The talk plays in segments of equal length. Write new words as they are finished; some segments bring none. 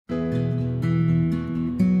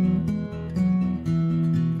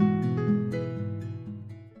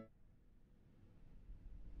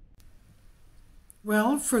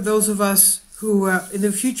Well, for those of us who in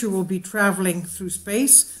the future will be traveling through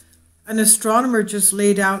space, an astronomer just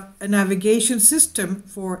laid out a navigation system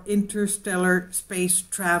for interstellar space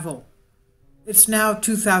travel. It's now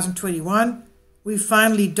 2021. We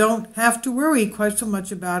finally don't have to worry quite so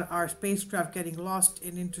much about our spacecraft getting lost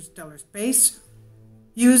in interstellar space.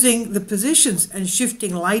 Using the positions and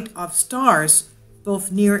shifting light of stars,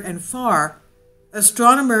 both near and far,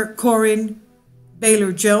 astronomer Corinne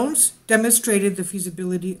Baylor-Jones demonstrated the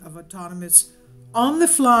feasibility of autonomous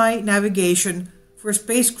on-the-fly navigation for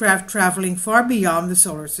spacecraft traveling far beyond the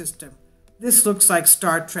solar system. This looks like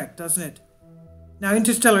Star Trek, doesn't it? Now,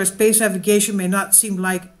 interstellar space navigation may not seem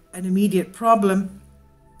like an immediate problem,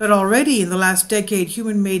 but already in the last decade,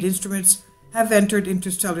 human-made instruments have entered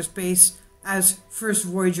interstellar space as first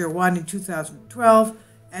Voyager 1 in 2012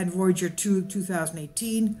 and Voyager 2 in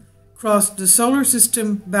 2018 crossed the solar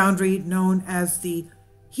system boundary known as the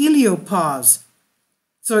heliopause.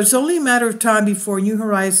 So it's only a matter of time before New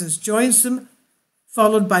Horizons joins them,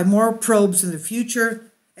 followed by more probes in the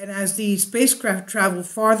future. And as the spacecraft travel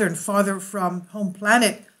farther and farther from home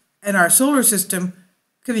planet and our solar system,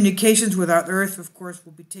 communications with our Earth, of course,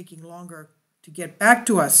 will be taking longer to get back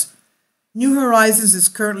to us. New Horizons is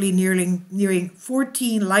currently nearing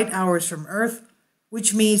 14 light hours from Earth,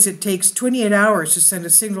 which means it takes 28 hours to send a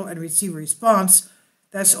signal and receive a response.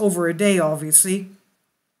 That's over a day, obviously.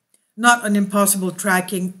 Not an impossible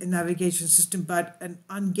tracking and navigation system, but an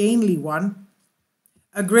ungainly one.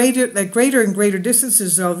 At greater and greater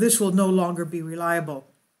distances, though, this will no longer be reliable.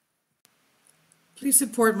 Please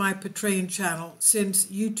support my Patreon channel, since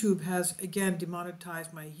YouTube has again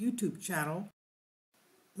demonetized my YouTube channel.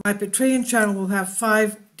 My Patreon channel will have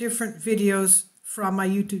 5 different videos from my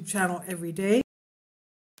YouTube channel every day.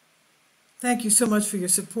 Thank you so much for your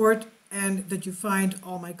support and that you find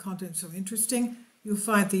all my content so interesting. You'll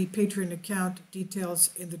find the Patreon account details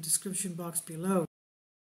in the description box below.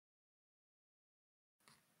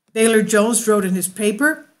 Baylor-Jones wrote in his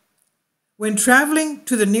paper, "When traveling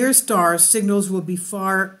to the nearest stars, signals will be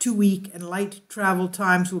far too weak and light travel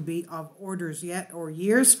times will be of orders yet or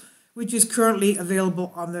years, which is currently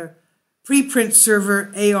available on the preprint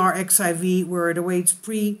server ARXIV, where it awaits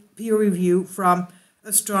peer review from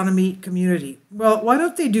astronomy community." Well, why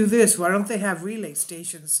don't they do this? Why don't they have relay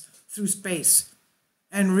stations through space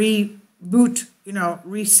and resend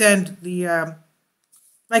the,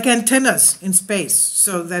 like antennas in space,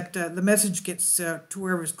 so that the message gets to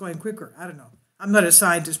wherever it's going quicker? I don't know. I'm not a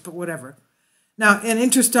scientist, but whatever. Now, an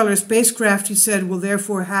interstellar spacecraft, he said, will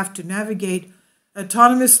therefore have to navigate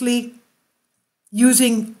autonomously,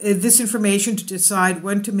 using this information to decide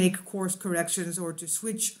when to make course corrections or to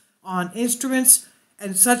switch on instruments,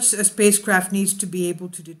 and such a spacecraft needs to be able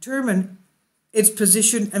to determine its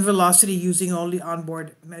position and velocity using only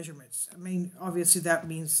onboard measurements. I mean, obviously that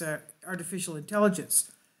means artificial intelligence.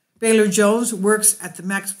 Baylor-Jones works at the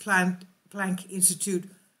Max Planck Institute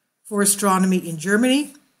for Astronomy in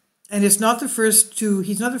Germany, and he's not the first to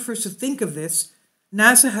think of this.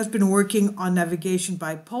 NASA has been working on navigation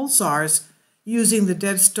by pulsars, using the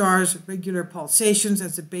dead star's regular pulsations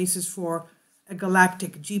as the basis for a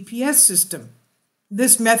galactic GPS system.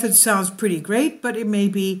 This method sounds pretty great, but it may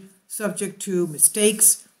be subject to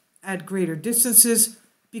mistakes at greater distances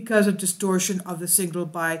because of distortion of the signal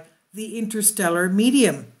by the interstellar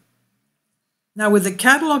medium. Now, with the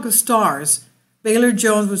catalog of stars,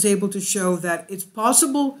 Baylor-Jones was able to show that it's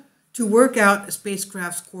possible to work out a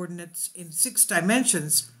spacecraft's coordinates in 6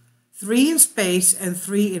 dimensions, 3 in space and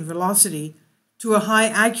 3 in velocity, to a high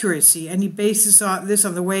accuracy, and he bases this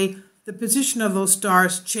on the way the position of those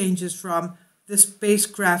stars changes from the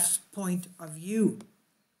spacecraft's point of view.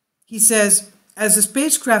 He says, as the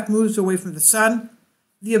spacecraft moves away from the sun,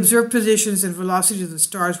 the observed positions and velocities of the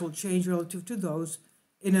stars will change relative to those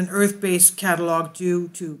in an Earth-based catalog due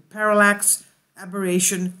to parallax,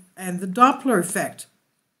 aberration, and the Doppler effect.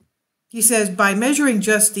 He says, by measuring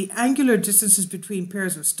just the angular distances between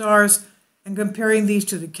pairs of stars and comparing these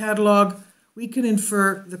to the catalog, we can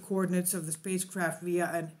infer the coordinates of the spacecraft via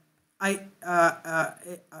an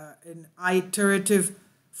iterative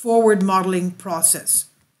forward modeling process.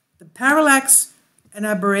 The parallax and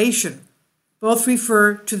aberration both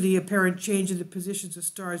refer to the apparent change in the positions of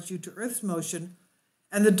stars due to Earth's motion,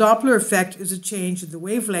 and the Doppler effect is a change in the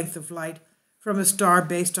wavelength of light from a star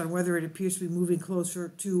based on whether it appears to be moving closer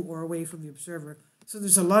to or away from the observer. So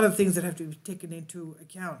there's a lot of things that have to be taken into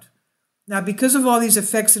account. Now, because of all these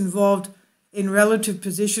effects involved in relative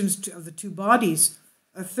positions of the 2 bodies,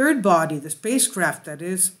 a third body, the spacecraft that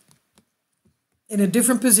is, in a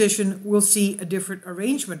different position, will see a different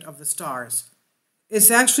arrangement of the stars.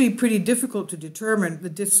 It's actually pretty difficult to determine the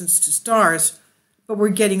distance to stars, but we're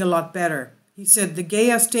getting a lot better. He said the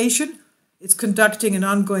Gaia station is conducting an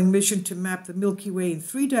ongoing mission to map the Milky Way in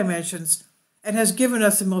 3 dimensions and has given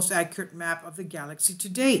us the most accurate map of the galaxy to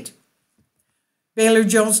date.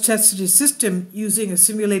 Baylor-Jones tested his system using a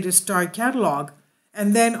simulated star catalog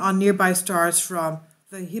and then on nearby stars from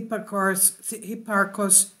the Hipparcos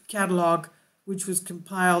catalog, which was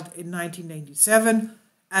compiled in 1987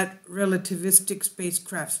 at relativistic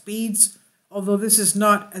spacecraft speeds. Although this is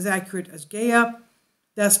not as accurate as Gaia,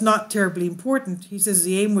 that's not terribly important. He says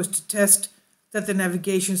the aim was to test that the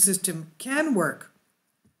navigation system can work.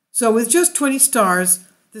 So with just 20 stars,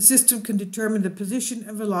 the system can determine the position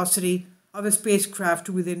and velocity of a spacecraft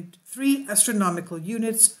to within 3 astronomical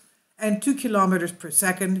units and 2 kilometers per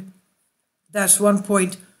second. That's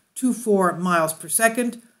 1.24 miles per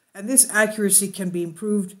second. And this accuracy can be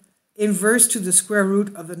improved inverse to the square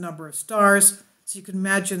root of the number of stars. So you can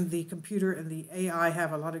imagine the computer and the AI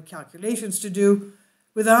have a lot of calculations to do.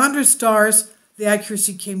 With 100 stars, the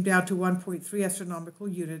accuracy came down to 1.3 astronomical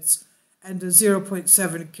units and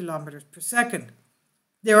 0.7 kilometers per second.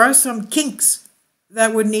 There are some kinks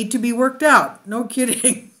that would need to be worked out. No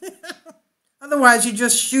kidding. Otherwise, you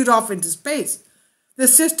just shoot off into space. The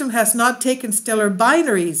system has not taken stellar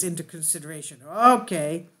binaries into consideration.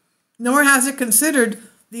 Okay. Nor has it considered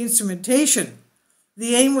the instrumentation.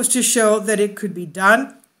 The aim was to show that it could be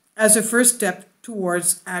done as a first step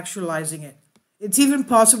towards actualizing it. It's even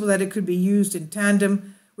possible that it could be used in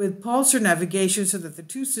tandem with pulsar navigation so that the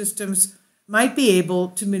 2 systems might be able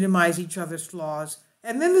to minimize each other's flaws.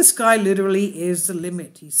 And then the sky literally is the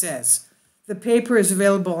limit, he says. The paper is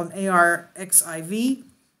available on ARXIV.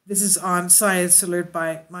 This is on Science Alert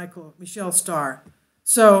by Michel Starr.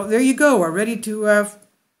 So there you go. We're ready to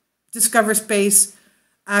discover space,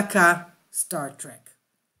 aka Star Trek.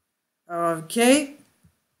 Okay.